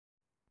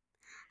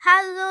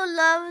Hello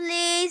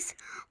lovelies,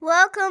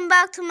 welcome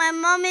back to my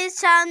mommy's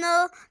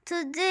channel.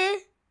 Today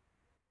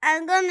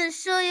I'm gonna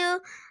show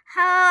you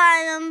how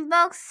I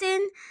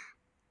unboxing.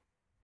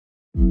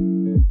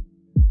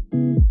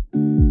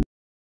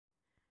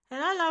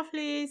 Hello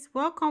lovelies,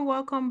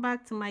 welcome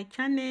back to my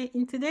channel.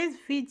 In today's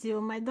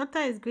video my daughter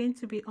is going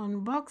to be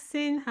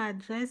unboxing her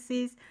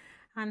dresses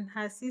and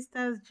her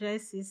sister's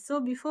dresses. So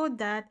before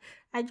that,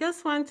 I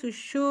just want to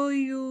show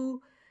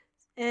you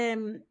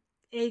a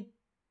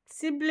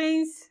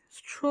siblings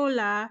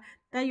stroller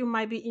that you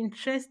might be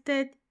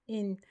interested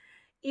in.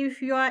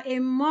 If you are a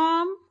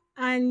mom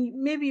and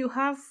maybe you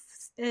have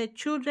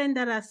children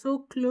that are so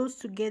close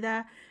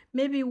together,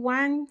 maybe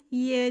 1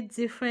 year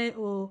different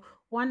or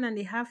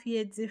 1.5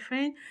 year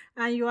different,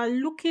 and you are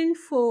looking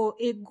for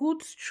a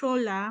good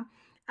stroller,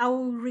 I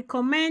will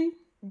recommend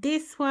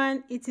this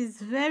one. It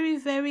is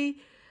very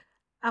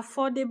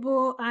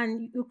affordable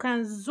and you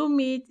can zoom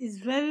it. It's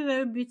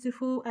very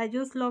beautiful. I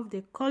just love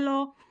the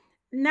color.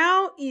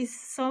 Now is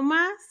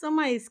summer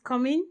is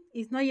coming.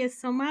 It's not yet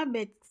summer,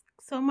 but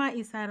summer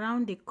is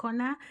around the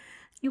corner.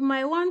 You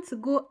might want to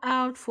go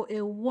out for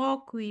a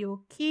walk with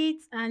your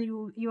kids and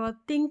you are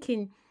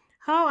thinking,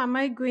 how am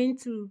I going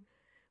to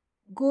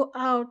go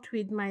out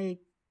with my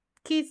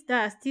kids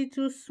that are still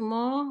too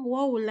small?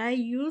 What will I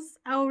use?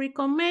 I'll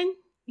recommend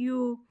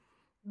you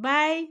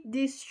buy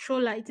this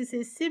stroller. It is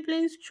a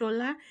sibling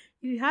stroller.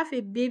 If you have a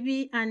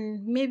baby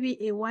and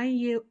maybe a 1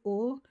 year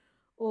old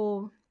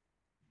or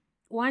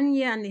 1.5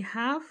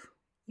 years,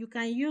 you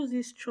can use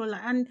this stroller.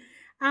 And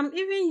I'm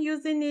even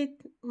using it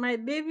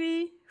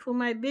for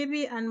my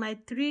baby and my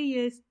 3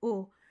 years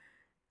old.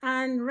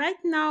 And right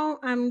now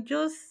I'm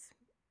just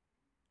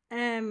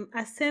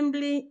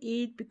assembling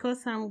it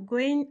because I'm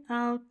going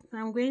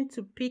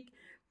to pick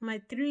my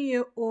 3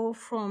 year old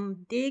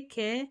from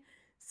daycare.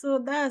 So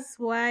that's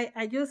why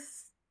I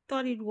just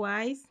thought it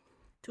wise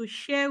to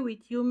share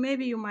with you.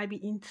 Maybe you might be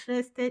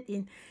interested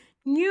in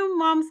new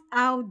moms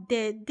out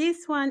there.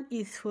 This one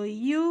is for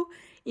you.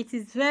 It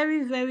is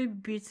very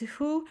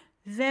beautiful,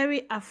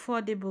 very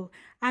affordable,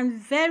 and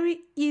very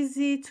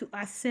easy to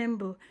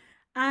assemble.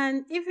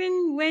 And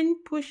even when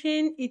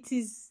pushing, it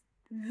is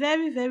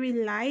very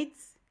light,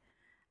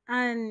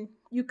 and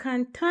you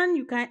can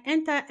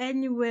enter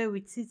anywhere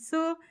with it.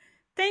 So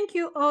thank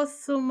you all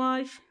so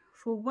much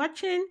for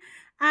watching,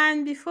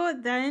 and before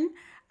then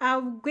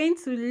I'm going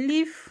to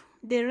leave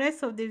the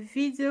rest of the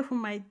video for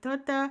my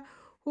daughter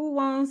who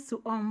wants to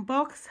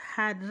unbox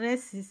her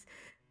dresses.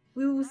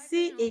 We will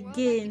see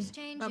again.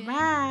 Bye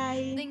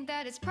bye. Think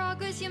that it's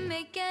progress you're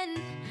making.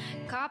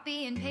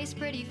 Copy and paste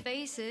pretty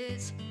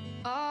faces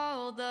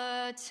all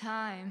the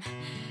time.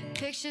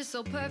 Pictures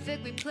so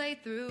perfect we play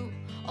through,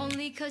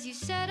 only cause you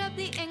set up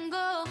the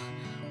angle.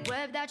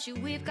 Web that you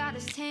weave got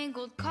us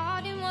tangled,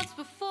 caught in what's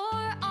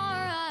before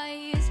our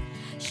eyes.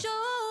 Show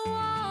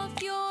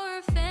off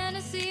your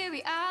fantasy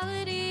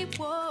reality.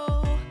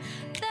 Whoa,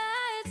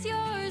 that's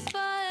yours,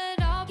 but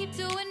I'll keep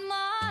doing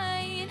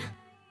mine.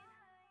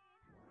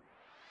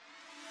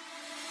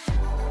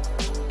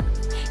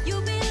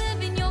 You'll be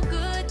living your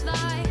good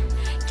life.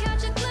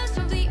 Catch a glimpse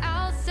from the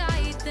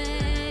outside,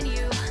 then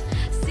you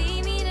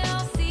see me now,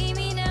 see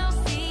me now,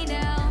 see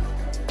now.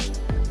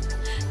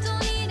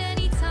 Don't need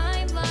any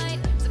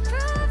timeline to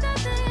prove that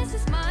this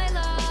is my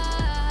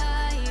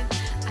life.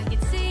 I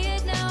can see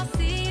it now,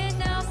 see it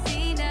now,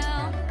 see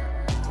now.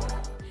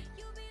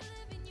 You'll be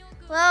living your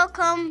good.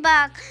 Welcome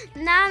back.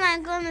 Now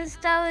I'm gonna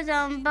start with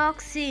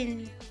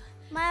unboxing.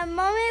 My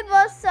mommy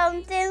bought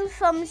some things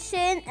from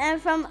Shein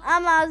and from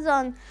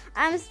Amazon.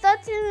 I'm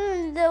starting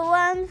with the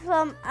one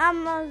from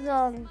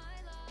Amazon.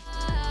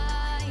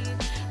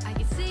 I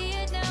can see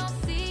it now,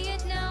 see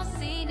it now,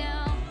 see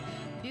now.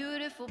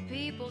 Beautiful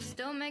people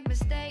still make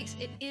mistakes.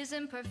 It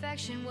isn't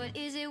perfection, what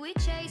is it we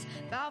chase?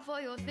 Bow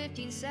for your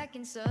 15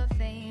 seconds of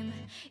fame.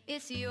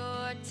 It's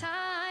your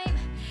time.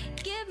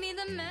 Give me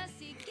the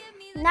messy, give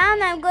me the. Now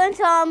I'm going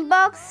to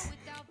unbox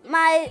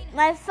my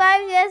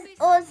 5 years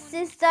old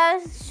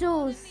sister's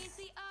shoes.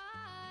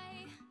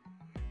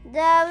 They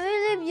are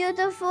really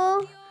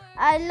beautiful.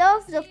 I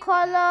love the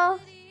color.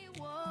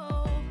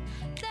 Whoa,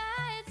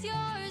 that's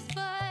yours,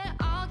 but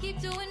I'll keep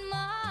doing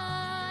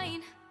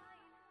mine.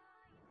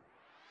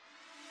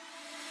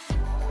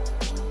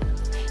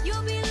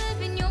 You'll be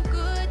living your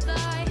good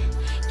life.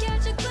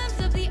 Catch a glimpse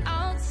of the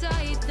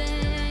outside,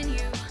 then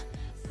you.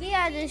 Here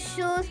are the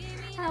shoes.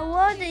 And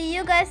what do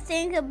you guys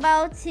think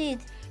about it?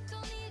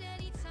 Don't need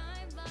any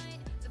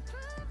timeline to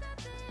prove that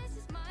this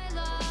is my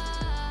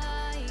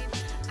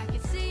life. I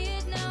can see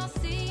it now,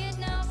 see it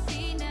now,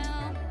 see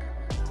now.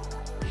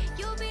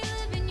 You'll be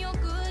living your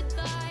good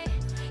life.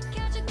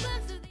 Catch a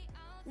glimpse of the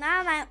outside.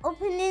 Now I'm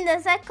opening the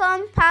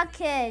second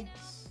package.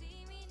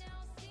 See me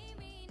now.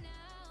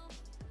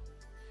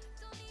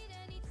 Don't need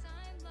any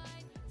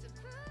timeline to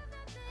prove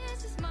that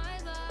this is my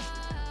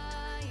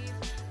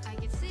life. I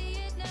can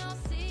see it now,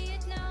 see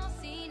it now,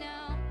 see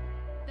now.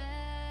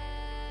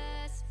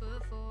 Best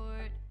foot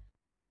forward.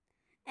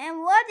 And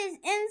what is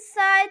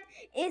inside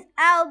is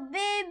our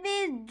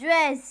baby's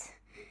dress.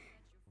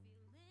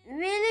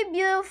 really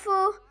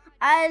beautiful.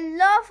 I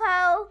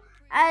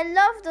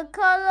love the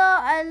color.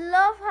 I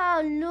love how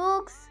it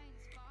looks.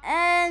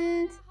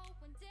 And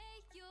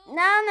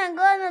now I'm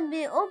gonna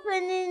be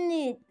opening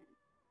it.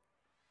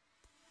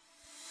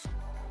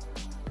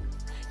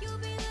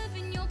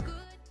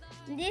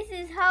 This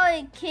is how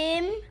it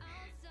came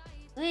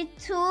with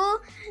two,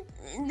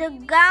 the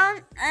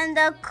gown and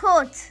the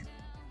coat.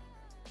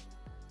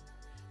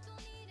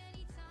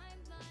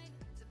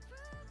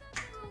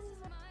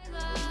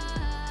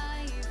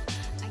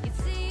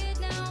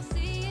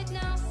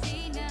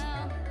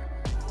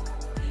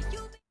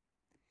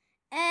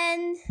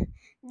 And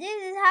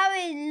this is how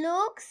it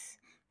looks,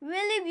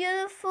 really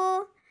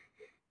beautiful,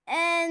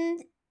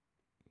 and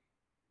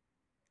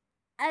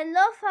I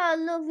love how it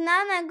looks.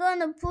 Now I'm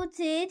gonna put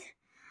it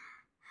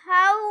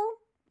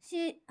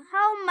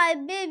how my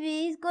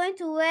baby is going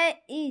to wear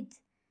it.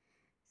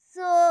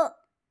 So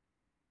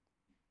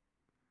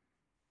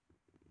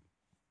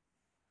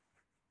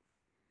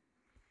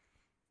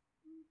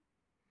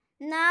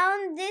now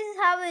this is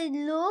how it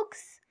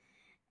looks,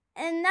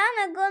 and now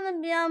I'm gonna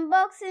be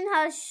unboxing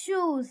her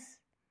shoes.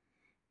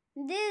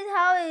 This is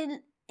how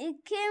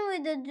it came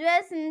with the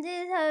dress, and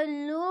this is how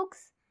it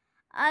looks.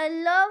 I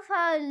love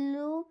how it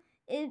looks.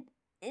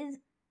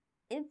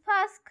 It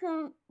passed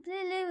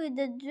completely with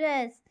the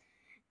dress.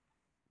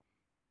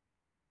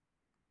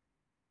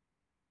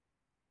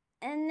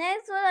 And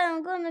next what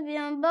I'm gonna be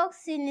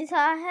unboxing is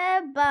her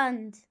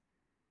hairband.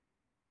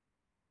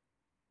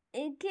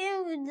 It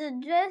came with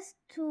the dress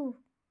too.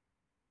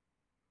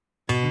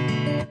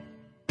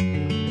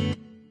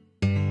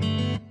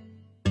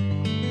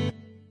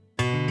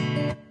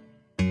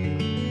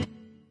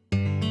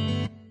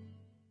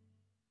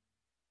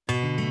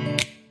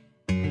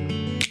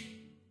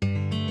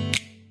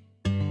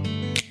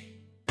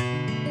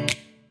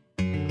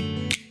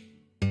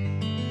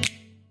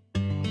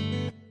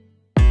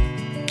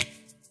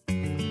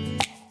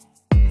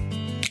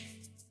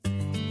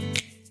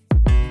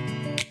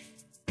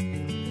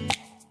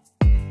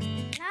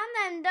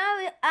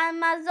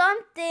 Amazon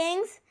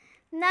things.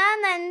 Now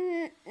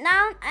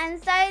I'm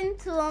starting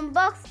to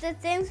unbox the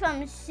things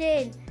from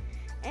Shein,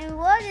 and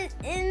what is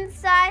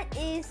inside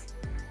is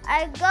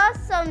I got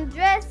some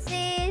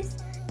dresses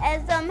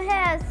and some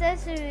hair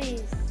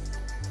accessories.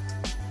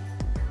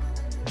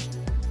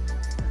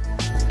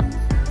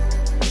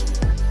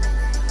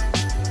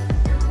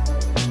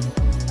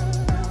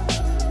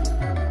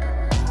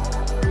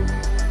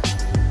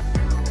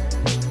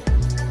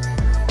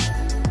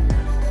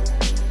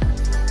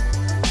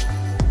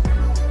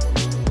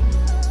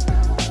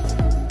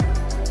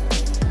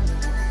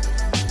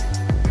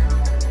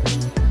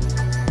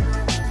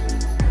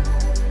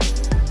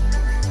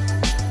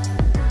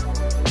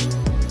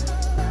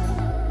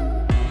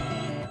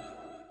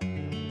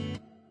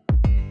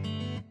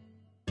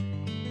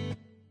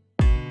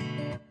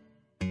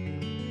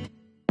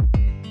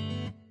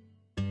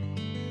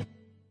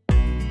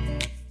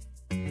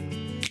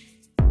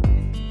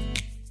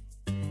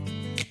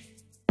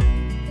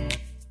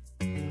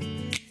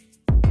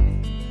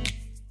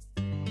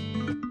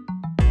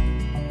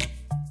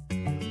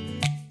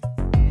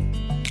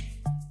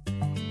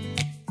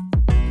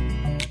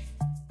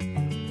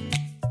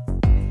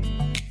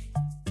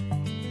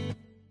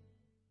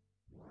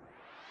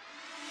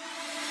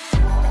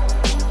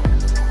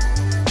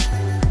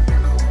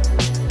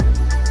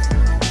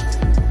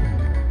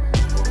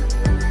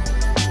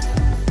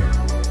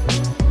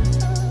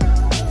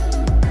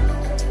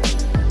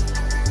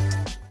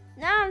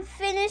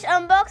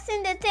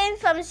 Unboxing the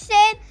things from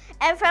Shein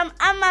and from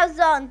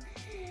Amazon.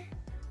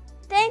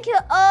 Thank you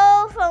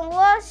all for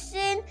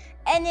watching,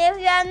 and if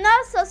you are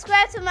not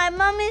subscribed to my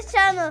mommy's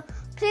channel,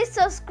 please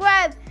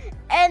subscribe,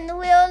 and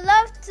we would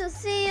love to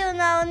see you in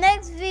our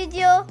next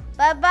video.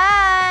 Bye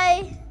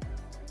bye.